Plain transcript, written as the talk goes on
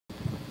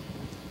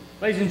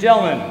Ladies and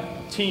gentlemen,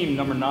 team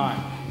number 9.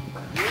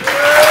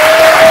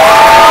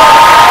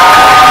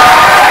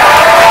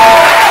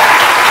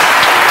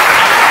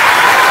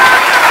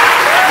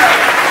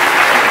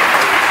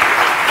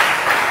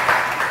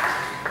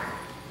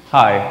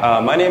 Hi,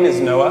 my name is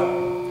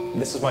Noah.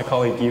 This is my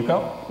colleague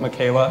Yuko,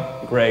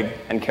 Michaela, Greg,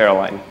 and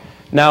Caroline.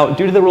 Now,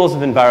 due to the rules of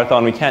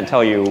Envirothon, we can't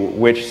tell you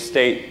which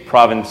state,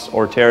 province,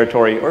 or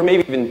territory, or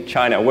maybe even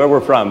China, where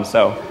we're from,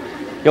 so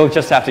you'll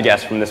just have to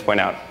guess from this point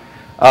out.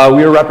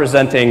 We are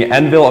representing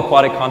Enville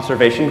Aquatic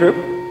Conservation Group.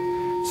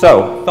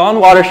 So,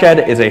 Thon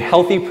Watershed is a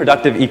healthy,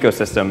 productive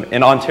ecosystem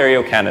in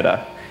Ontario,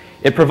 Canada.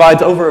 It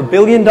provides over $1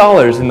 billion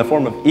in the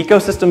form of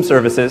ecosystem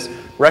services,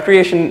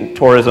 recreation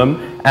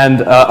tourism,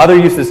 and other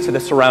uses to the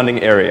surrounding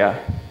area.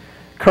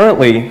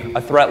 Currently, a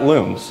threat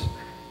looms.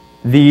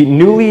 The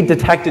newly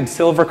detected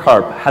silver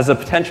carp has the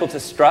potential to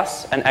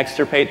stress and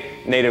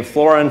extirpate native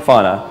flora and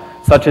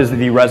fauna, such as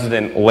the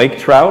resident lake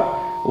trout,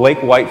 lake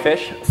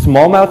whitefish,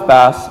 smallmouth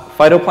bass,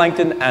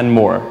 phytoplankton, and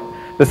more.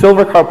 The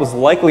silver carp was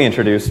likely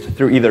introduced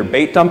through either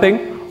bait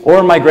dumping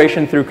or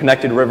migration through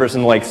connected rivers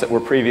and lakes that were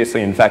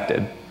previously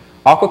infected.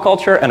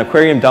 Aquaculture and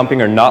aquarium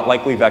dumping are not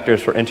likely vectors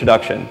for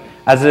introduction,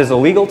 as it is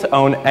illegal to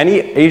own any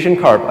Asian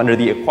carp under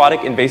the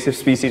Aquatic Invasive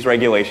Species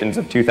Regulations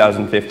of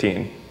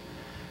 2015.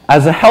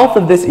 As the health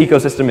of this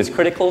ecosystem is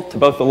critical to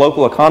both the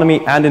local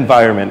economy and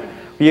environment,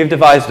 we have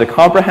devised a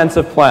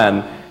comprehensive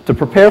plan to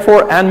prepare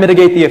for and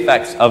mitigate the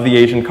effects of the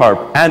Asian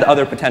carp and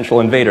other potential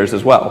invaders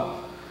as well.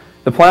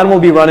 The plan will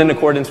be run in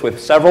accordance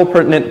with several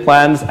pertinent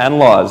plans and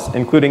laws,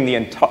 including the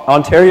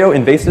Ontario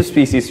Invasive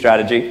Species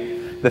Strategy,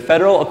 the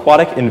Federal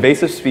Aquatic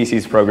Invasive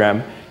Species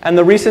Program, and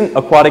the recent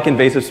Aquatic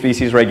Invasive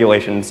Species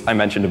Regulations I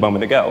mentioned a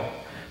moment ago.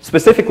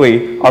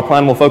 Specifically, our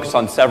plan will focus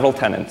on several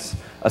tenets,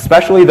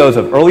 especially those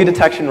of early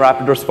detection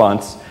rapid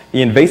response,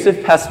 the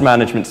invasive pest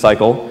management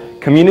cycle,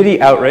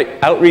 community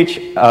outreach,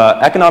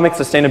 economic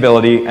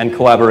sustainability, and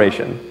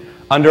collaboration.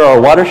 Under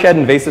our Watershed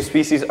Invasive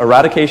Species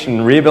Eradication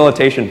and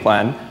Rehabilitation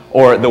Plan,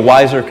 or the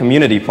WISER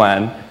Community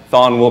Plan,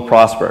 Thon will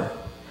prosper.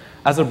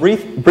 As a brief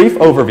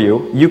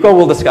overview, Yuko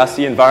will discuss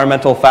the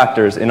environmental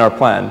factors in our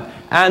plan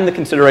and the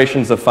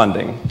considerations of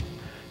funding.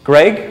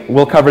 Greg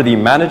will cover the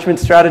management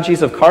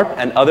strategies of carp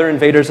and other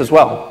invaders as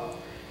well.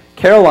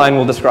 Caroline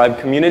will describe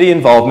community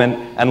involvement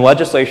and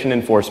legislation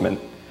enforcement.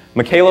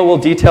 Michaela will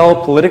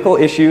detail political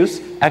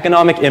issues,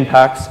 economic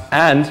impacts,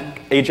 and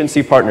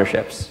agency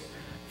partnerships.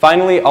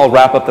 Finally, I'll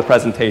wrap up the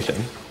presentation.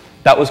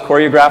 That was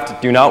choreographed.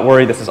 Do not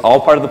worry, this is all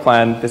part of the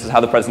plan. This is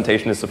how the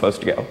presentation is supposed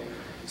to go.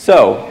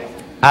 So,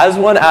 as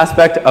one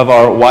aspect of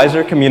our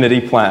WISER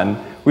community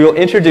plan, we will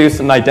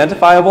introduce an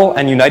identifiable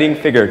and uniting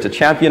figure to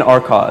champion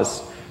our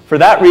cause. For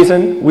that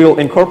reason, we will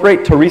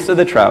incorporate Teresa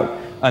the trout,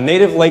 a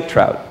native lake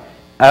trout.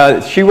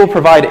 She will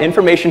provide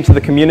information to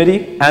the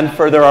community and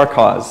further our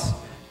cause.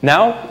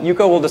 Now,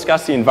 Yuko will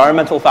discuss the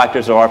environmental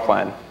factors of our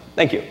plan.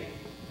 Thank you.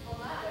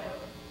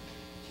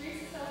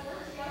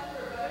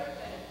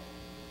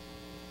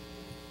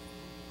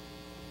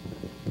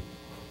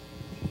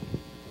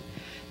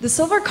 The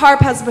silver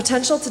carp has the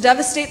potential to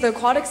devastate the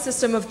aquatic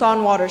system of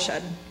Thon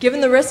Watershed. Given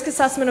the risk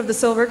assessment of the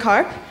silver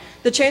carp,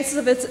 the chances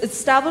of its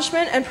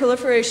establishment and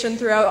proliferation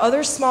throughout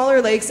other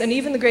smaller lakes and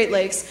even the Great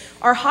Lakes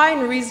are high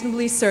and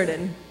reasonably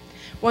certain.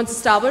 Once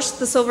established,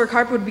 the silver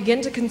carp would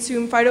begin to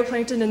consume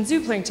phytoplankton and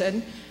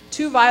zooplankton,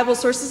 two viable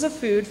sources of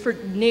food for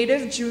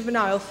native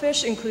juvenile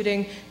fish,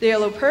 including the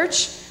yellow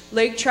perch,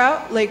 lake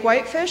trout, lake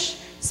whitefish,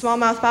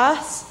 smallmouth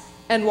bass,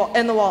 and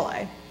the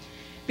walleye.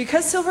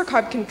 Because silver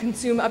carp can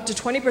consume up to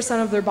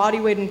 20% of their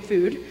body weight in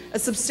food, a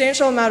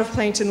substantial amount of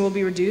plankton will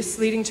be reduced,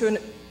 leading to an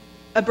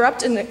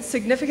abrupt and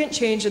significant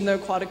change in the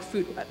aquatic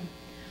food web.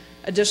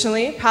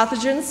 Additionally,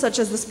 pathogens such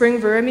as the spring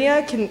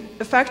viremia can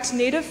affect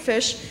native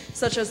fish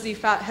such as the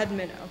fathead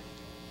minnow.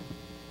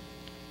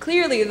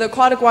 Clearly, the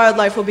aquatic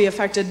wildlife will be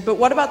affected, but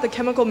what about the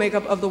chemical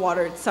makeup of the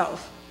water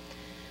itself?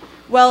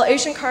 Well,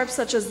 Asian carp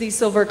such as the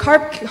silver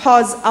carp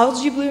cause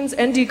algae blooms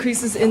and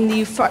decreases in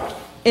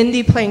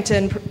the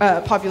plankton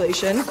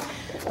population,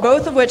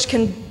 both of which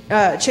can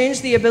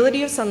change the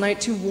ability of sunlight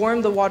to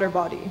warm the water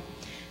body.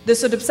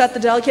 This would upset the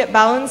delicate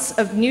balance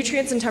of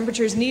nutrients and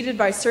temperatures needed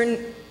by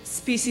certain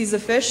species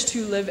of fish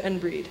to live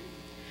and breed.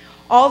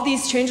 All of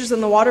these changes in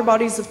the water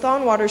bodies of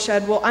Thon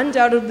Watershed will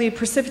undoubtedly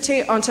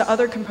precipitate onto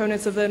other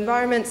components of the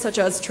environment, such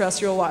as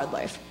terrestrial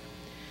wildlife.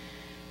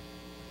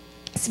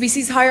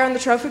 Species higher on the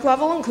trophic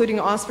level, including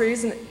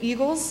ospreys and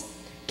eagles,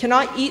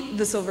 cannot eat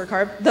the silver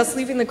carp, thus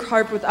leaving the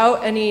carp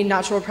without any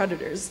natural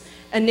predators.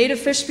 And native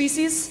fish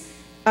species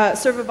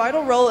serve a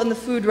vital role in the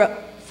food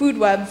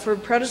web for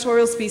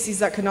predatorial species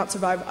that could not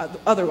survive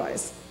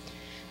otherwise.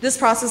 This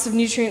process of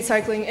nutrient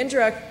cycling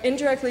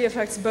indirectly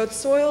affects both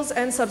soils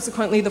and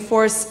subsequently the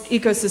forest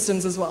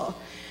ecosystems as well.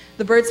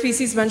 The bird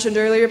species mentioned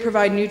earlier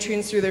provide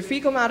nutrients through their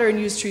fecal matter and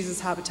use trees as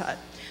habitat.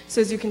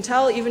 So as you can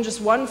tell, even just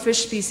one fish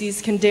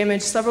species can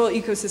damage several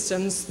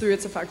ecosystems through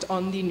its effect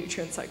on the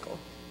nutrient cycle.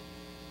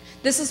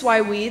 This is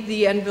why we,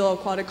 the Enville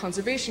Aquatic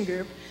Conservation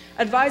Group,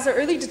 advise our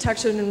early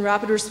detection and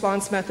rapid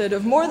response method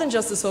of more than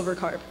just the silver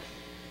carp.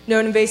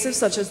 Known invasives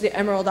such as the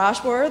emerald ash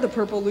borer, the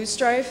purple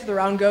loosestrife, the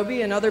round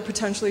goby, and other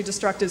potentially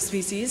destructive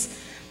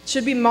species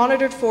should be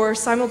monitored for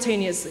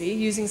simultaneously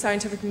using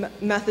scientific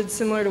methods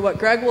similar to what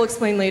Greg will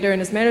explain later in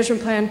his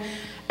management plan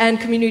and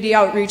community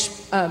outreach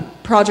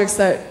projects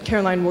that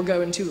Caroline will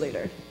go into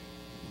later.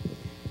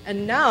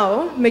 And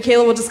now,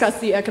 Michaela will discuss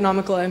the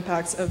economical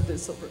impacts of the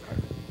silver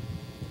carp.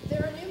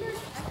 There are numerous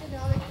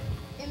economic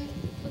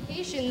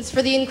implications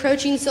for the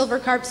encroaching silver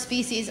carp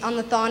species on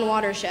the Thon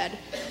watershed.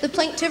 The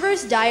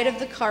planktivorous diet of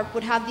the carp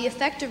would have the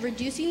effect of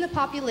reducing the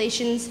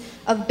populations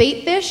of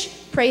bait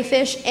fish, prey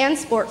fish, and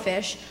sport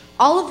fish,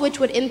 all of which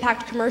would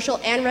impact commercial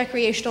and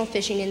recreational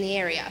fishing in the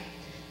area.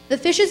 The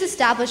fish's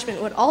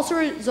establishment would also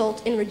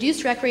result in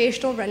reduced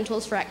recreational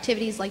rentals for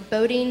activities like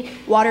boating,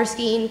 water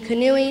skiing,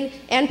 canoeing,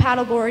 and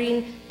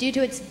paddleboarding due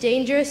to its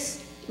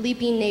dangerous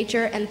leaping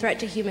nature and threat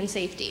to human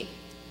safety.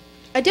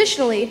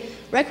 Additionally,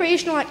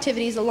 recreational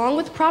activities along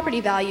with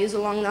property values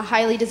along the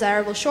highly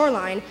desirable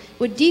shoreline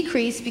would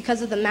decrease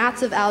because of the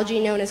mats of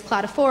algae known as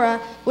cladophora,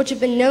 which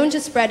have been known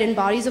to spread in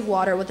bodies of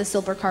water with a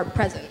silver carp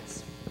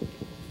presence.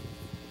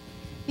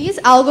 These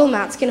algal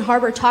mats can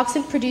harbor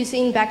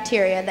toxin-producing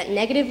bacteria that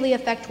negatively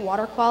affect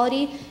water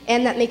quality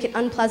and that make it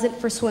unpleasant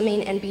for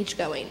swimming and beach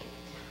going.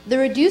 The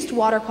reduced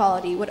water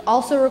quality would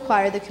also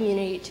require the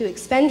community to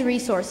expend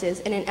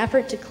resources in an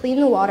effort to clean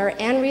the water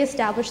and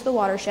reestablish the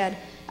watershed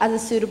as a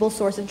suitable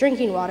source of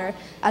drinking water,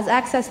 as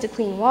access to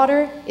clean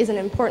water is an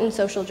important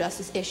social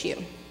justice issue.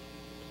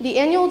 The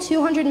annual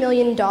 $200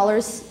 million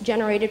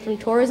generated from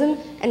tourism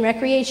and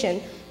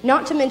recreation,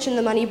 not to mention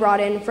the money brought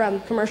in from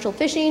commercial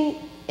fishing,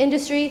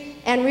 industry,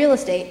 and real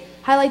estate,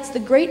 highlights the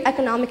great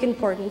economic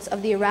importance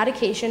of the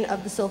eradication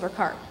of the silver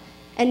carp.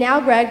 And now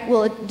Greg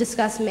will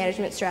discuss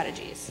management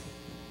strategies.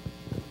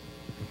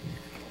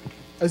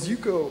 As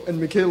Yuko and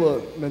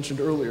Michaela mentioned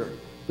earlier,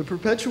 the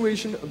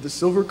perpetuation of the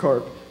silver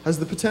carp has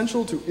the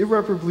potential to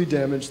irreparably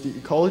damage the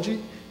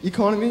ecology,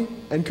 economy,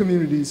 and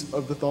communities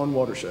of the Thon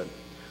watershed.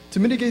 To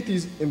mitigate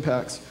these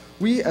impacts,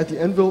 we at the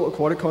Enville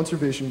Aquatic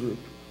Conservation Group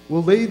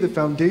will lay the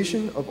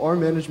foundation of our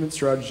management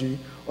strategy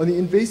on the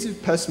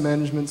invasive pest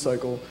management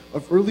cycle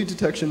of early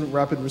detection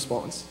rapid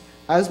response,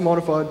 as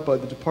modified by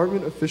the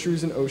Department of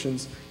Fisheries and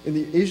Oceans in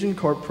the Asian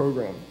Carp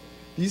Program.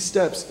 These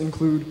steps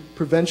include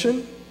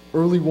prevention,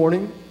 early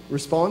warning,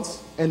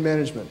 response, and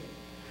management.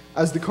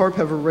 As the carp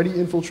have already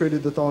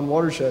infiltrated the Thon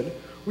watershed,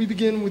 we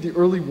begin with the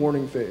early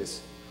warning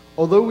phase.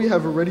 Although we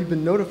have already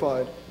been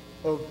notified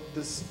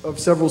of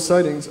several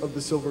sightings of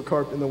the silver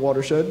carp in the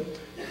watershed,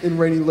 in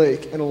Rainy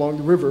Lake and along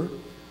the river,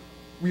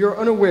 we are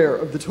unaware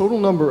of the total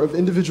number of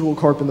individual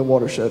carp in the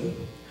watershed.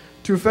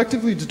 To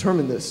effectively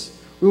determine this,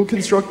 we will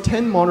construct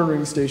 10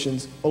 monitoring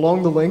stations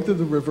along the length of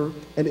the river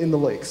and in the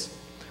lakes.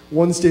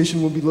 One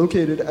station will be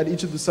located at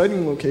each of the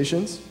sighting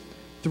locations,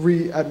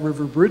 3 at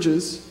river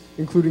bridges,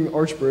 including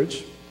Arch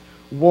Bridge,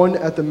 1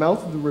 at the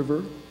mouth of the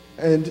river,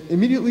 and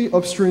immediately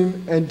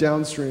upstream and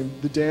downstream,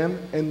 the dam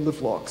and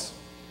lift locks.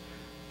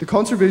 The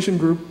conservation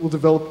group will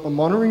develop a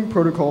monitoring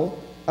protocol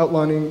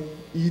outlining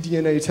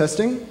eDNA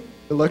testing,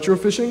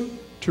 electrofishing,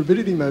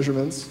 turbidity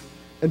measurements,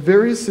 and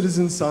various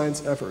citizen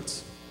science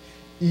efforts.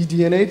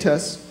 eDNA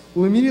tests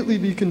will immediately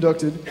be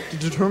conducted to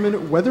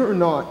determine whether or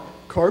not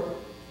carp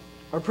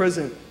are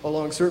present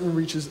along certain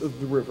reaches of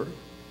the river.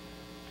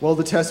 While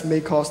the tests may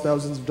cost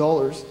thousands of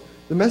dollars,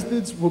 the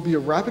methods will be a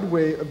rapid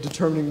way of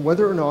determining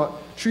whether or not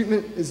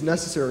treatment is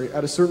necessary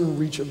at a certain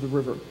reach of the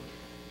river,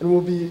 and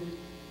will be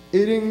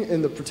aiding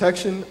in the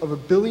protection of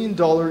 $1 billion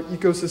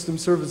ecosystem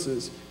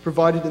services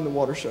provided in the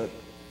watershed.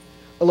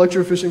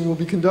 Electrofishing will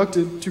be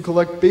conducted to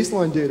collect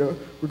baseline data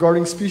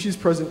regarding species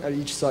present at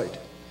each site.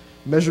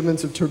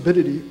 Measurements of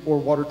turbidity, or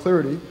water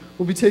clarity,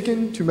 will be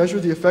taken to measure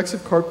the effects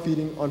of carp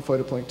feeding on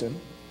phytoplankton.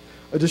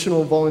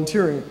 Additional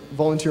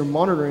volunteer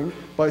monitoring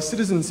by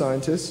citizen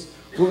scientists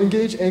will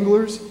engage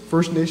anglers,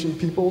 First Nation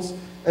peoples,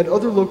 and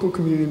other local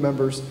community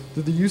members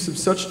through the use of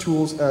such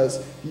tools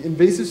as the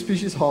Invasive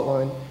Species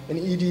Hotline and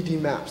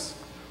EDD maps,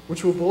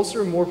 which will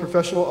bolster more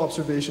professional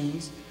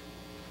observations.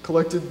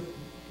 Collected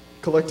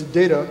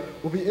data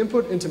will be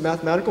input into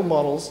mathematical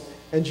models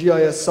and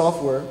GIS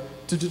software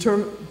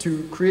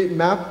to create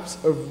maps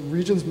of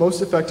regions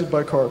most affected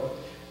by carp,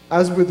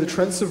 as with the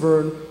Trent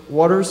Severn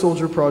Water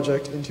Soldier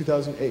project in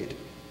 2008.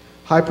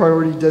 High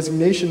priority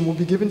designation will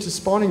be given to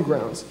spawning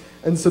grounds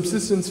and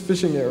subsistence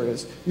fishing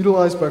areas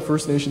utilized by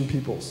First Nation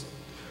peoples,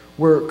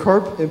 where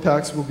carp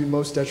impacts will be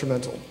most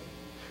detrimental.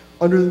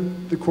 Under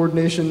the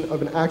coordination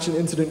of an action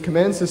incident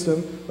command system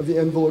of the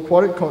Enville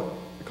Aquatic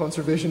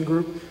Conservation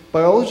Group,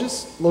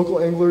 biologists, local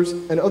anglers,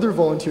 and other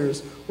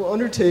volunteers will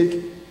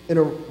undertake in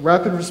a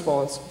rapid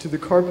response to the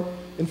carp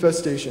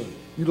infestation,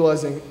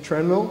 utilizing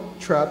tranmill,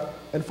 trap,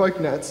 and fyke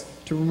nets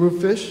to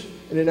remove fish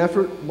in an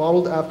effort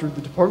modeled after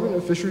the Department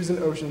of Fisheries and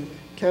Oceans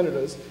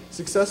Canada's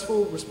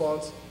successful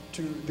response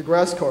to the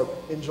grass carp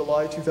in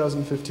July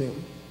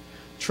 2015.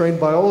 Trained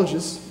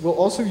biologists will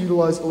also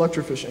utilize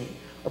electrofishing,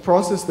 a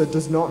process that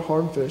does not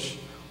harm fish,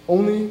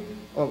 only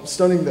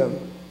stunning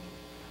them.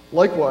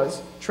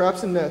 Likewise,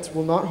 traps and nets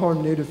will not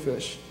harm native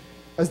fish,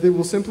 as they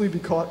will simply be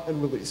caught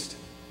and released.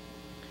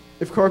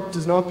 If carp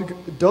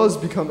does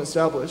become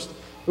established,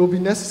 it will be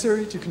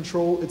necessary to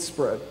control its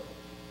spread.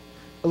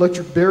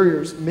 Electric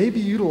barriers may be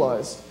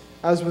utilized,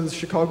 as with the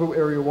Chicago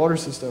area water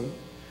system,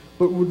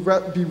 but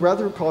would be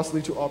rather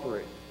costly to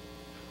operate.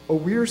 A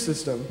weir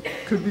system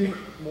could be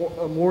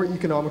a more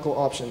economical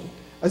option,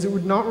 as it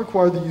would not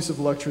require the use of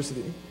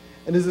electricity,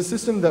 and is a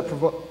system that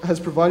has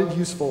provided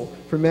useful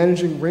for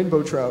managing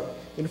rainbow trout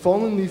in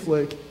Fallen Leaf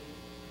Lake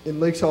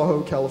in Lake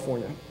Tahoe,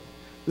 California.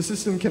 The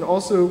system can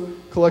also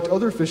collect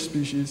other fish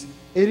species,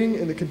 aiding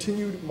in the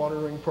continued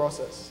monitoring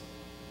process.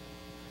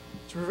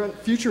 To prevent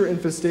future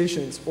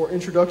infestations or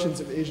introductions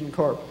of Asian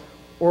carp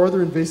or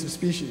other invasive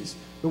species,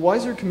 the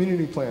Wiser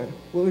Community Plan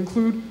will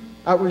include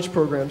outreach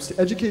programs to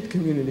educate the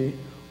community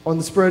on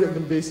the spread of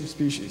invasive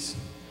species.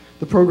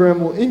 The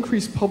program will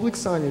increase public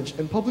signage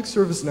and public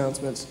service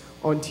announcements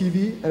on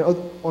TV and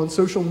on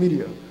social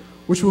media,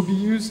 which will be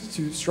used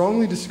to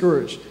strongly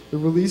discourage the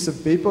release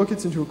of bait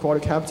buckets into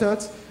aquatic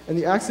habitats and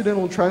the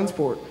accidental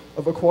transport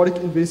of aquatic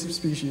invasive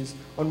species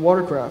on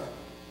watercraft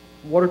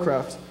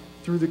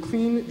through the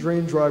Clean,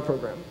 Drain, Dry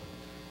program.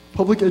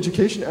 Public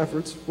education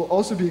efforts will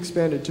also be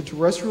expanded to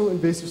terrestrial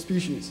invasive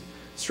species,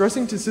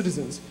 stressing to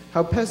citizens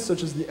how pests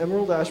such as the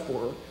emerald ash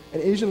borer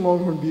and Asian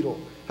longhorn beetle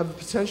have the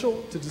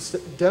potential to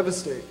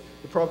devastate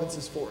the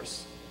province's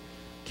forests.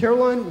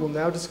 Caroline will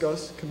now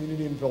discuss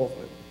community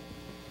involvement.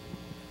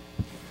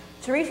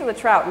 Teresa the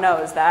Trout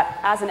knows that,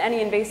 as in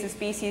any invasive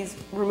species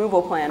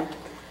removal plan,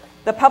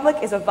 the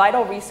public is a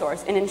vital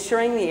resource in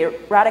ensuring the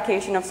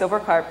eradication of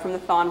silver carp from the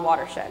Thon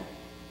watershed.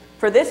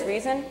 For this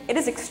reason, it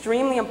is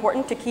extremely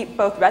important to keep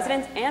both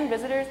residents and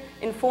visitors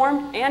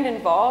informed and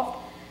involved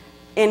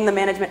in the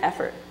management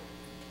effort.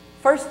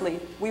 Firstly,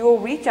 we will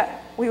reach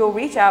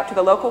out to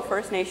the local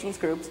First Nations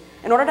groups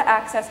in order to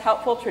access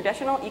helpful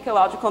traditional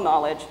ecological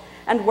knowledge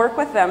and work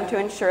with them to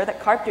ensure that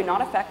carp do not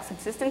affect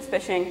subsistence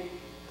fishing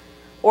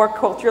or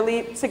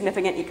culturally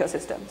significant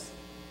ecosystems.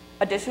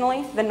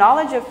 Additionally, the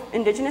knowledge of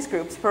Indigenous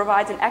groups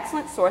provides an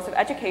excellent source of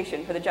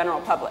education for the general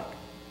public.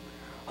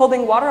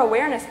 Holding water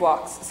awareness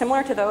walks,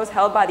 similar to those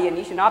held by the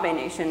Anishinaabe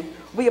Nation,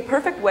 will be a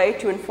perfect way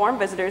to inform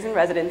visitors and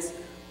residents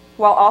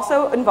while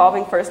also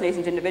involving First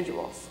Nations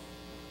individuals.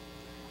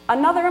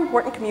 Another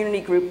important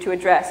community group to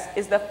address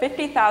is the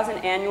 50,000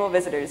 annual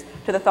visitors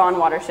to the Thon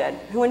watershed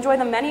who enjoy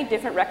the many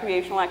different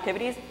recreational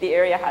activities the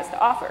area has to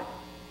offer.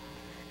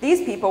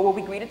 These people will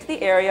be greeted to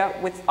the area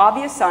with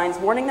obvious signs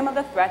warning them of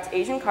the threats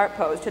Asian carp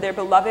pose to their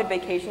beloved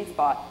vacation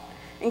spot,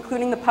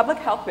 including the public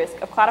health risk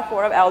of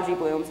cladophora algae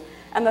blooms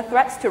and the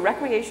threats to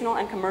recreational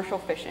and commercial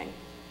fishing.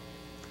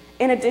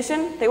 In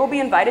addition, they will be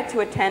invited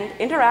to attend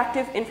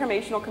interactive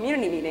informational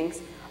community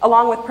meetings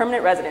along with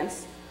permanent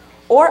residents,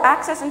 or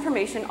access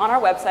information on our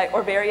website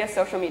or various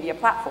social media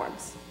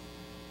platforms.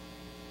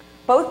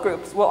 Both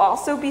groups will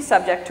also be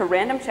subject to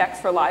random checks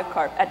for live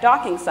carp at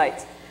docking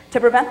sites to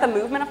prevent the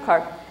movement of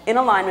carp in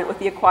alignment with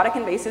the Aquatic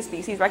Invasive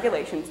Species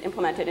Regulations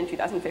implemented in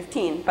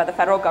 2015 by the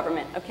Federal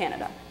Government of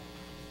Canada.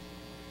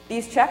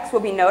 These checks will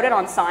be noted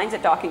on signs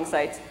at docking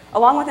sites,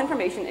 along with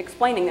information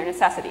explaining their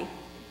necessity.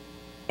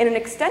 In an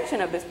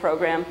extension of this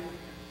program,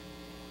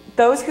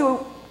 those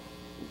who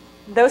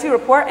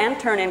report and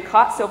turn in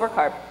caught silver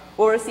carp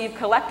will receive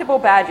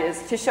collectible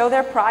badges to show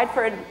their pride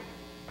for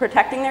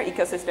protecting their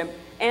ecosystem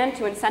and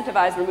to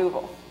incentivize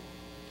removal.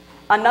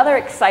 Another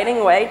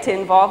exciting way to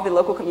involve the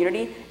local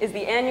community is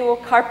the annual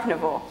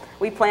Carpnival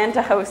we plan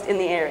to host in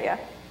the area.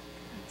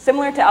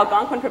 Similar to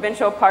Algonquin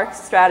Provincial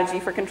Park's strategy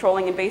for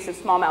controlling invasive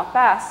smallmouth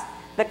bass,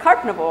 the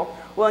Carpnival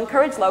will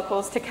encourage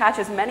locals to catch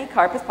as many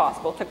carp as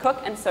possible to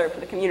cook and serve to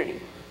the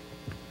community.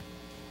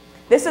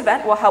 This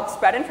event will help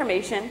spread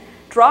information,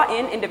 draw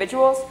in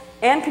individuals,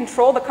 and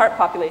control the carp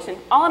population,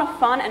 all in a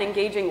fun and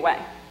engaging way.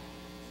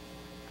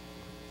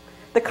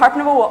 The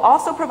Carpnival will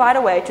also provide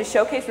a way to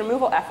showcase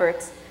removal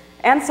efforts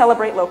and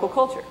celebrate local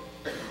culture.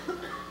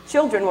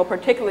 Children will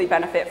particularly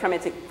benefit from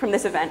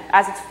this event,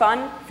 as its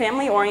fun,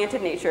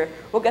 family-oriented nature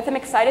will get them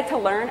excited to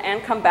learn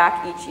and come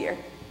back each year.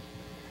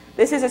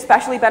 This is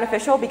especially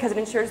beneficial because it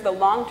ensures the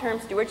long-term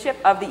stewardship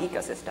of the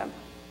ecosystem.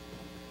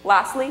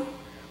 Lastly,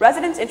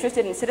 residents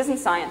interested in citizen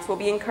science will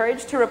be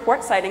encouraged to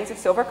report sightings of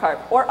silver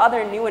carp or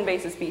other new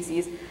invasive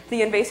species to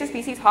the Invasive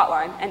Species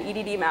Hotline and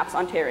EDD Maps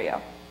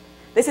Ontario.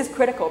 This is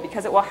critical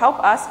because it will help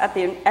us at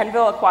the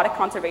Enville Aquatic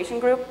Conservation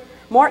Group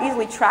more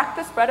easily track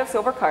the spread of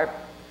silver carp,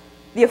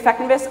 the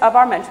effectiveness of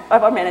our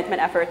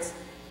management efforts,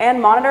 and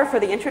monitor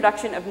for the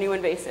introduction of new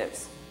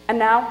invasives. And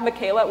now,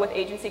 Michaela with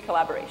agency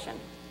collaboration.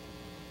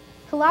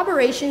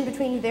 Collaboration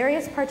between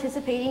various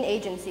participating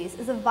agencies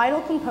is a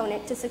vital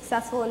component to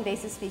successful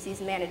invasive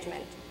species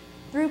management.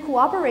 Through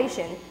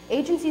cooperation,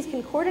 agencies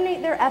can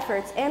coordinate their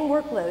efforts and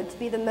workload to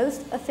be the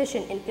most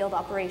efficient in field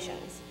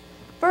operations.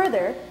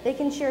 Further, they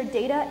can share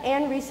data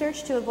and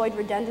research to avoid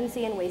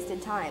redundancy and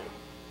wasted time.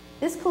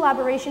 This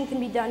collaboration can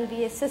be done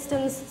via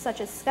systems such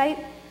as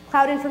Skype,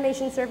 cloud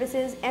information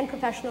services, and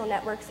professional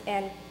networks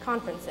and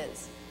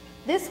conferences.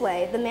 This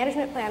way, the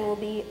management plan will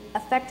be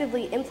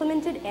effectively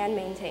implemented and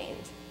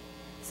maintained.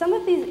 Some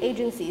of these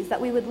agencies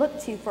that we would look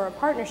to for a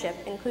partnership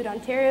include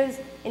Ontario's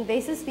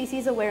Invasive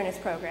Species Awareness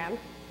Program,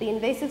 the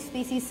Invasive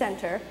Species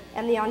Center,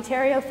 and the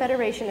Ontario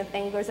Federation of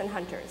Anglers and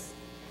Hunters.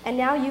 And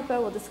now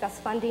Yuko will discuss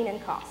funding and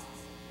costs.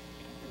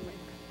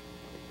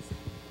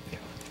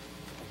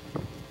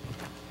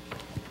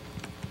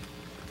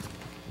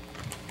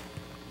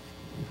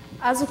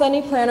 As with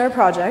any plan or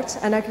project,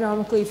 an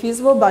economically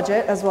feasible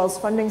budget as well as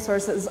funding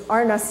sources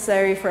are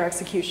necessary for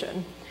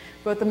execution.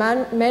 Both the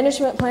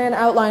management plan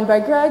outlined by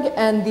Greg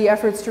and the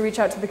efforts to reach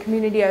out to the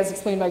community as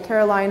explained by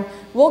Caroline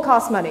will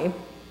cost money,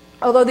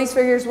 although these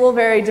figures will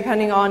vary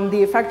depending on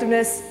the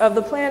effectiveness of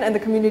the plan and the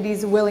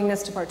community's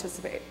willingness to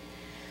participate.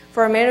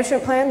 For our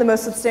management plan, the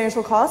most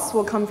substantial costs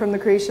will come from the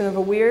creation of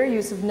a weir,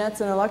 use of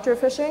nets and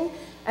electrofishing,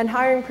 and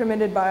hiring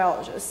permitted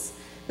biologists.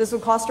 This will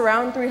cost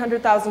around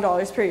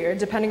 $300,000 per year,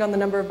 depending on the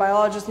number of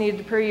biologists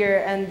needed per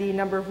year and the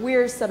number of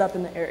weirs set up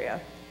in the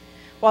area.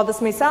 While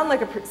this may sound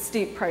like a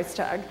steep price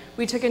tag,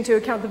 we took into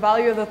account the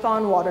value of the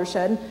Thon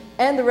watershed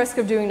and the risk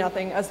of doing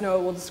nothing, as Noah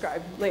will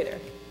describe later.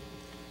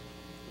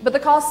 But the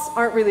costs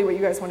aren't really what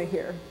you guys want to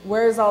hear.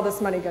 Where is all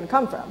this money going to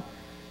come from?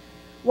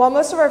 While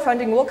most of our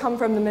funding will come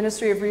from the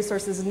Ministry of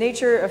Resources and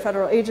Nature, a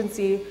federal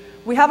agency,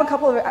 we have a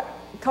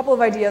couple of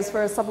ideas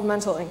for a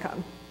supplemental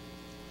income,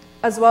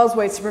 as well as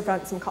ways to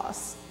prevent some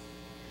costs.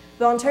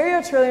 The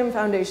Ontario Trillium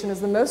Foundation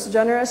is the most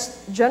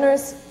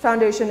generous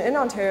foundation in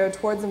Ontario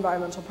towards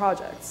environmental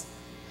projects.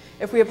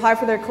 If we apply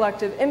for their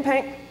collective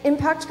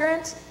impact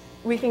grant,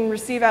 we can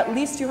receive at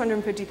least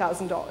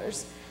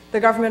 $250,000. The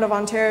Government of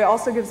Ontario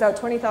also gives out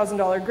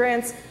 $20,000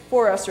 grants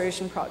for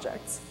restoration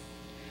projects.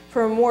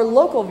 From a more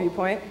local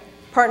viewpoint,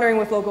 partnering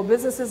with local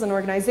businesses and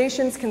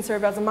organizations can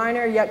serve as a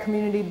minor yet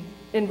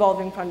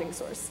community-involving funding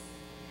source.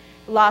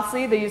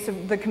 Lastly, the use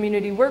of the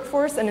community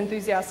workforce and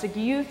enthusiastic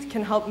youth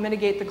can help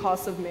mitigate the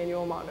costs of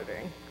manual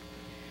monitoring.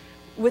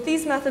 With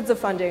these methods of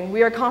funding,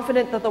 we are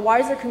confident that the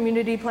Wiser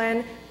Community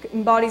Plan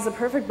embodies a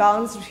perfect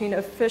balance between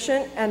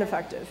efficient and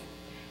effective.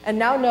 And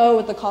now know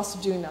what the cost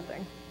of doing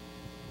nothing.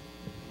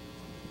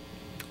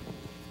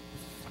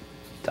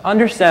 To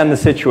understand the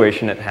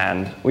situation at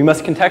hand, we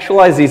must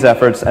contextualize these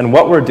efforts and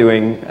what we're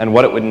doing and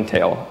what it would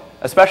entail,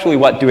 especially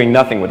what doing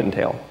nothing would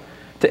entail.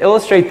 To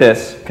illustrate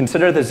this,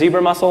 consider the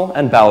zebra mussel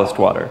and ballast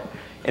water.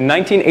 In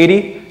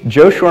 1980,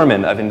 Joe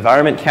Shorman of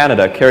Environment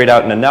Canada carried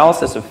out an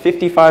analysis of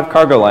 55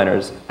 cargo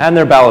liners and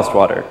their ballast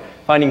water,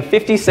 finding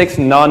 56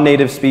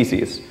 non-native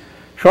species.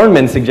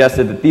 Shorman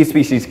suggested that these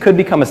species could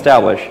become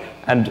established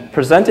and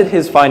presented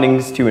his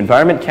findings to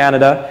Environment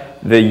Canada,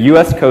 the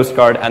US Coast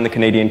Guard, and the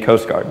Canadian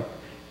Coast Guard.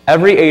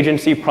 Every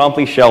agency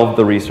promptly shelved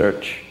the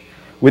research.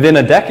 Within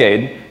a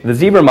decade, the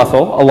zebra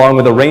mussel, along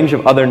with a range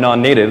of other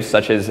non-natives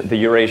such as the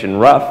Eurasian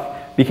ruff,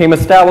 became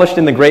established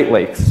in the Great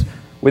Lakes.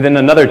 Within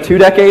another 2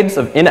 decades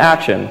of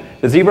inaction,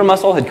 the zebra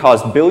mussel had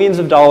caused billions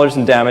of dollars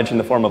in damage in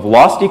the form of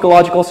lost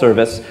ecological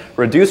service,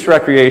 reduced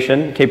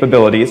recreation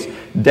capabilities,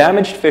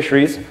 damaged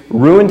fisheries,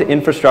 ruined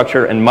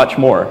infrastructure, and much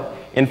more.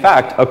 In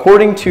fact,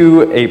 according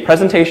to a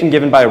presentation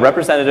given by a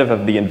representative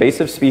of the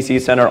Invasive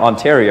Species Center,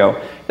 Ontario,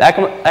 the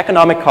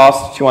economic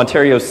cost to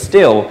Ontario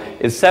still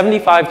is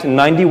 $75 to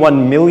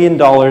 $91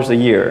 million a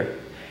year.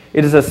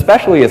 It is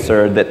especially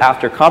absurd that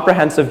after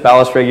comprehensive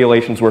ballast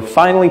regulations were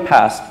finally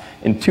passed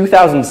in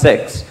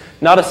 2006,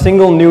 not a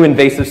single new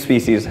invasive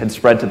species had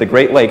spread to the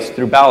Great Lakes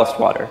through ballast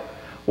water.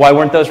 Why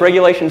weren't those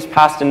regulations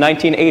passed in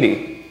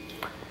 1980?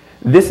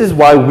 This is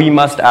why we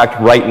must act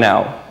right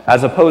now,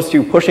 as opposed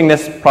to pushing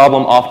this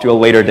problem off to a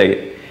later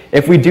date.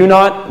 If we do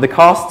not, the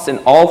costs in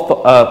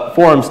all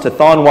forms to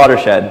Thon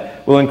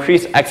watershed will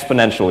increase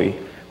exponentially.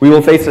 We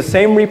will face the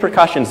same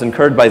repercussions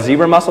incurred by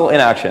zebra mussel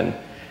inaction.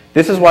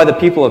 This is why the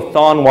people of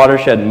Thon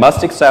watershed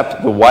must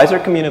accept the Wiser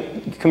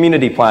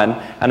Community Plan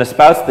and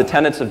espouse the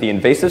tenets of the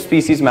invasive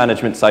species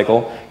management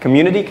cycle,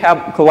 community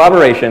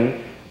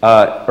collaboration,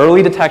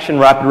 early detection,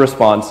 rapid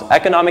response,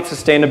 economic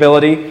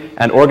sustainability,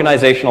 and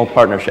organizational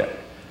partnership.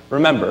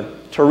 Remember,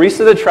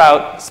 Teresa the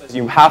Trout says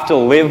you have to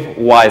live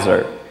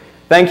wiser.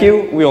 Thank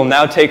you. We will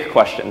now take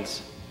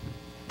questions.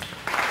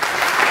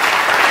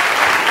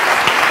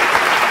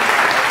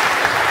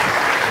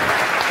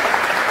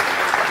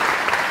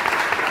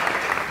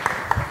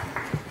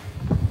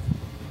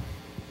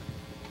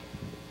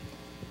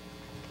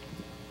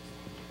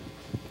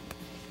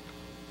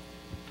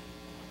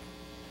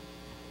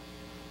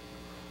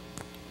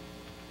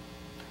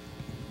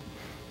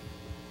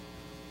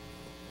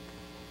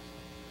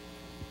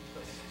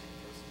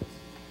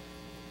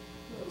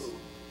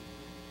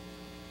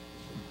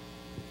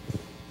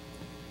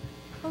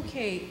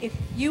 Okay, if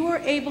you were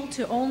able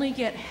to only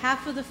get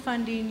half of the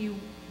funding you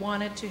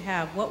wanted to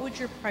have, what would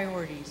your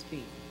priorities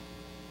be?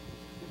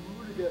 If we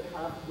were to get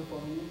half of the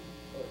funding,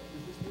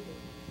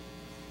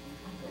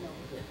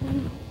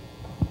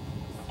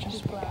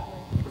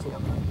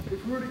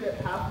 if we were to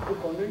get half of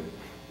the funding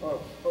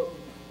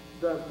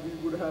that we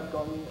would have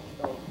gotten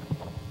at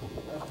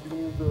the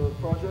beginning of the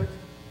project,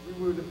 we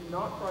would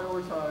not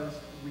prioritize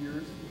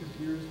weirs because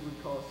weirs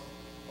would cost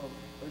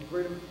a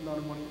great amount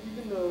of money,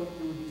 even though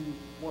it would be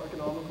more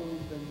economical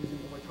than using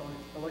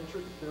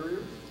electric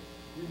barriers.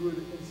 We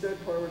would instead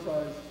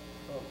prioritize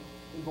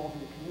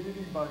involving the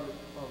community by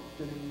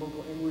getting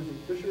local anglers and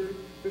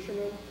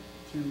fishermen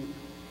to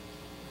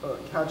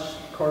catch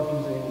carp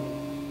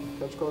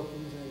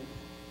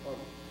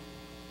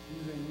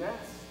using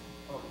nets,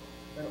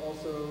 and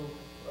also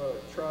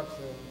traps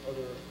and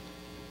other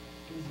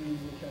easy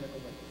mechanical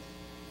methods.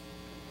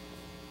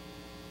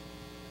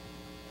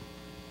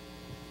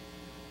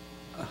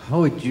 How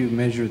would you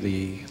measure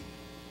the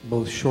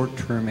both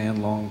short-term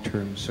and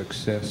long-term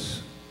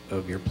success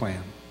of your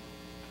plan?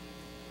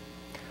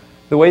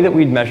 The way that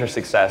we'd measure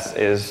success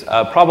is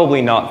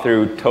probably not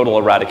through total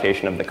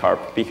eradication of the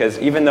carp, because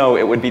even though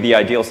it would be the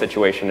ideal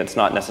situation, it's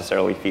not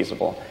necessarily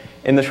feasible.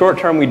 In the short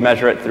term, we'd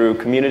measure it through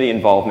community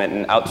involvement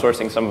and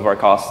outsourcing some of our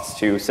costs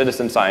to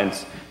citizen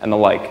science and the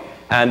like.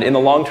 And in the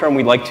long term,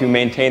 we'd like to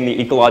maintain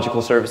the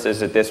ecological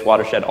services that this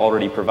watershed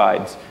already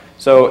provides.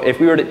 So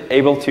if we were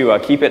able to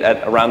keep it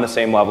at around the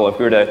same level, if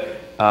we were to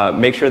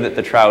make sure that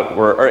the trout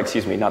were, or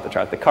excuse me, not the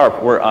trout, the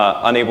carp were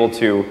unable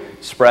to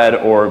spread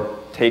or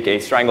take a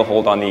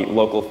stranglehold on the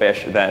local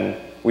fish, then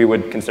we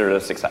would consider it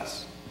a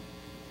success.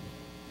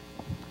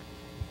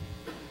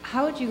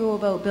 How would you go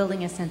about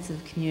building a sense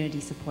of community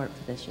support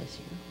for this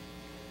issue?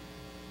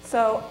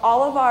 So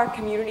all of our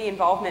community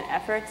involvement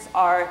efforts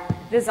are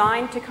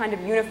designed to kind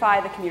of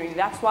unify the community.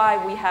 That's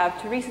why we have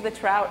Teresa the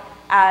trout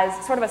as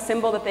sort of a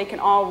symbol that they can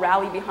all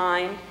rally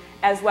behind,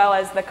 as well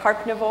as the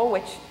carpnival,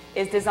 which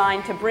is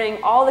designed to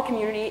bring all the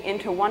community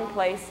into one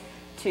place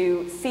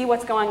to see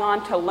what's going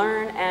on, to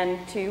learn,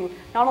 and to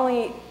not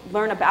only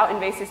learn about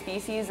invasive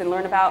species and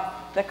learn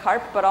about the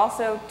carp, but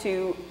also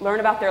to learn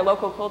about their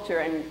local culture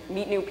and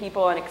meet new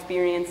people and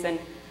experience and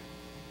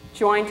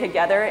join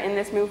together in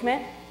this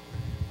movement,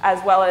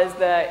 as well as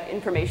the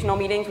informational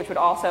meetings, which would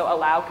also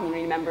allow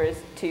community members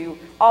to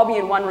all be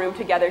in one room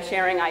together,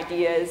 sharing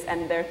ideas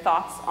and their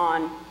thoughts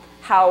on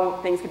how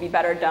things could be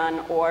better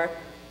done, or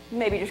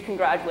maybe just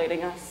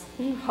congratulating us,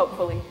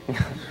 hopefully.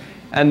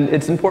 And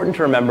it's important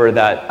to remember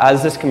that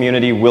as this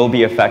community will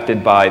be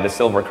affected by the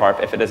silver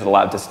carp if it is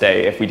allowed to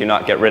stay, if we do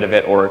not get rid of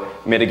it or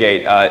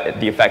mitigate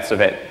the effects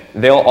of it,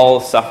 they'll all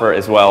suffer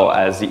as well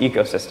as the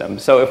ecosystem.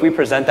 So if we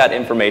present that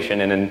information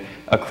in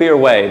a clear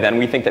way, then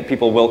we think that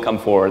people will come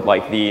forward,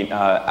 like the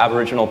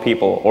Aboriginal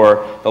people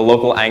or the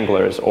local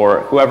anglers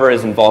or whoever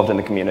is involved in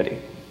the community.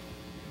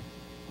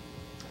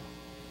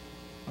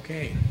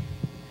 Okay.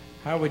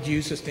 How would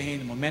you sustain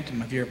the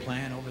momentum of your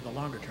plan over the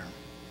longer term?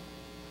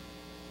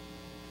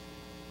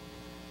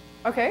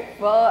 Okay,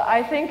 well,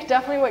 I think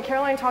definitely what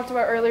Caroline talked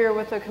about earlier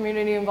with the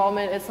community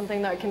involvement is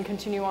something that can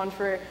continue on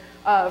for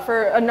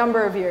a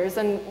number of years.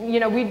 And, you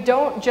know, we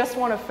don't just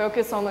want to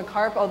focus on the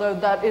carp, although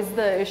that is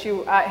the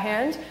issue at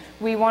hand.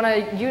 We want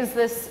to use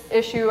this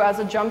issue as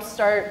a jump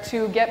start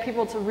to get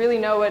people to really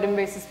know what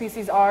invasive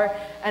species are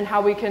and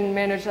how we can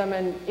manage them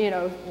and, you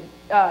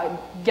know,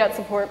 get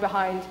support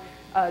behind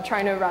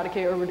trying to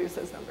eradicate or reduce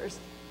those numbers.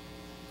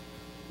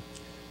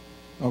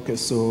 Okay,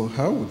 so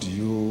how would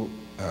you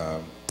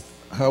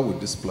how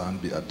would this plan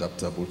be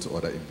adaptable to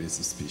other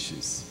invasive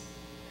species?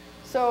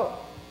 So,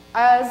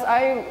 as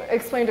I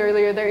explained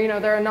earlier,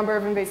 there are a number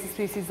of invasive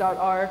species that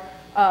are,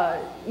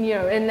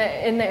 in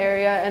the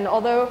area, and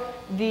although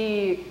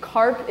the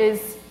carp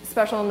is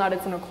special in that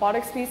it's an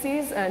aquatic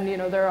species, and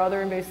there are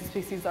other invasive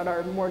species that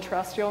are more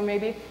terrestrial,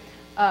 maybe.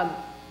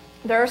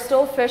 There are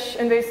still fish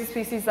invasive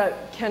species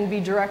that can be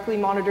directly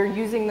monitored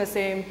using the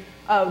same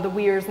the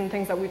weirs and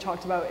things that we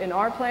talked about in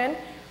our plan.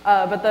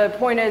 But the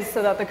point is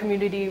so that the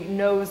community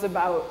knows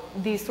about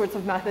these sorts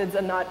of methods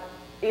and that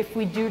if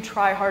we do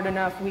try hard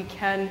enough, we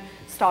can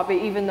stop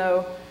it, even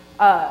though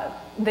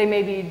they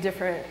may be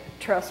different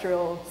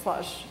terrestrial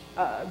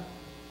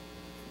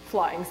 /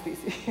 flying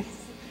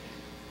species.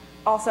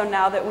 Also,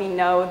 now that we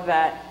know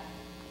that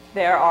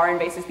there are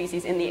invasive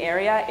species in the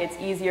area, it's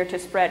easier to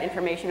spread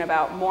information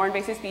about more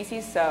invasive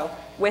species. So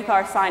with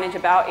our signage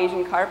about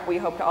Asian carp, we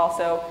hope to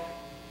also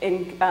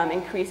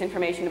increase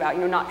information about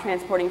not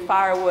transporting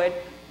firewood,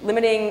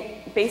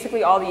 limiting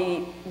basically all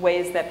the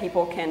ways that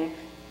people can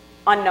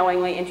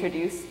unknowingly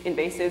introduce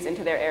invasives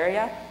into their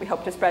area. We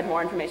hope to spread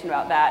more information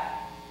about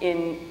that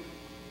in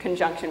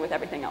conjunction with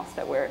everything else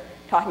that we're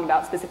talking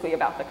about, specifically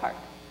about the carp.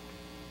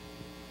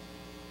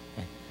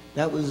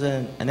 That was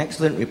an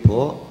excellent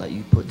report that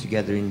you put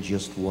together in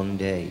just one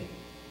day.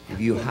 If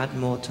you had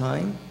more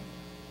time,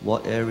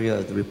 what area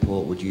of the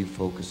report would you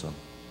focus on?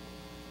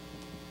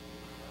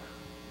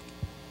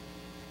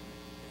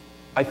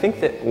 I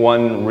think that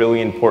one really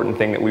important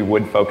thing that we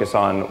would focus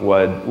on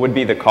would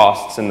be the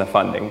costs and the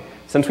funding.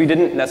 Since we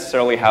didn't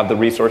necessarily have the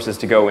resources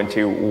to go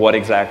into what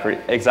exactly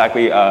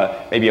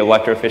maybe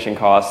electrofishing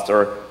costs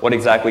or what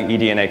exactly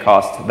eDNA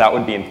costs, that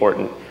would be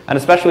important. And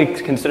especially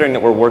considering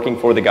that we're working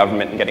for the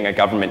government and getting a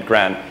government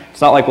grant,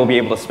 it's not like we'll be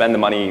able to spend the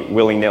money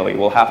willy-nilly.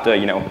 We'll have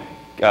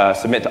to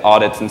submit to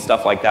audits and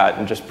stuff like that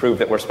and just prove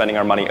that we're spending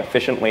our money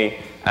efficiently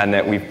and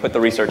that we've put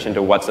the research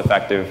into what's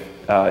effective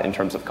in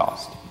terms of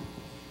cost.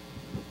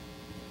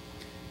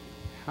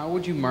 How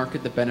would you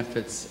market the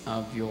benefits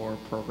of your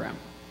program?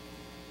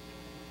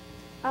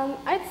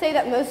 I'd say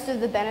that most of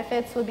the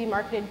benefits would be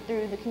marketed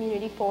through the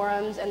community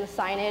forums and the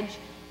signage,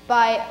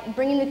 By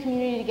bringing the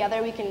community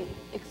together, we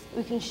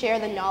can share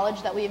the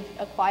knowledge that we've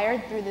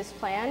acquired through this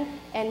plan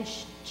and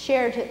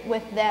share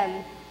with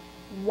them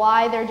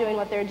why they're doing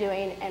what they're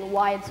doing and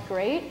why it's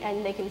great,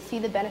 and they can see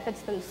the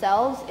benefits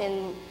themselves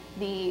in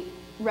the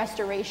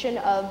restoration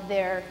of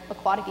their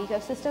aquatic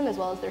ecosystem as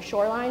well as their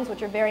shorelines,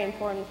 which are very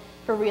important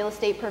for real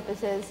estate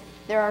purposes.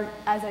 There are,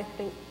 as I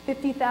think,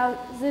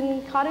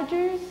 50,000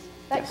 cottagers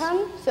that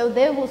come, so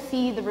they will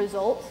see the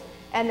results,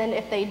 and then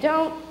if they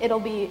don't, it'll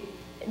be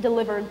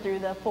delivered through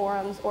the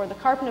forums or the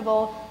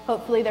Carpnival.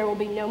 Hopefully there will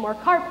be no more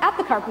carp at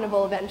the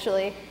Carpnival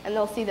eventually, and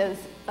they'll see those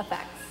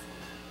effects.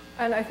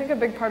 And I think a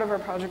big part of our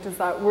project is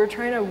that we're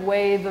trying to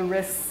weigh the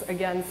risks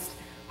against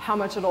how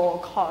much it'll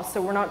cost.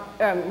 So we're not,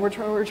 we're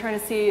trying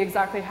to see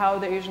exactly how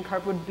the Asian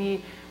carp would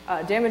be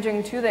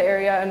damaging to the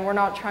area, and we're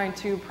not trying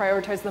to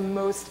prioritize the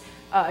most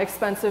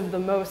expensive, the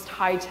most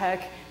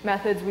high-tech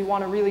methods. We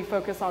want to really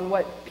focus on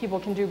what people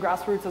can do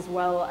grassroots as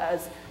well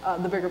as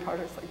the bigger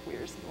projects like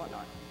weirs and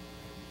whatnot.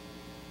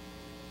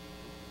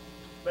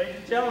 Ladies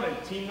and gentlemen,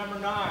 team number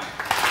 9.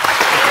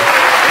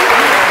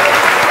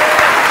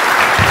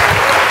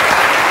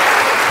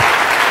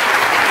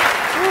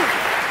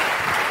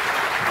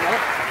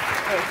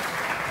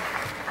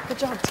 Good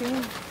job,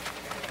 team.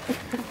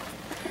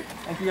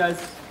 Thank you, guys.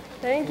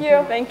 Thank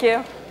you. Thank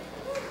you.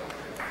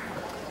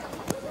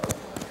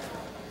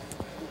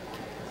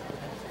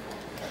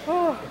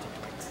 Oh.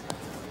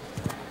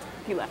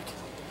 You left.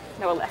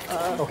 Noah left.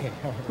 Okay,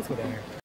 let's go down here.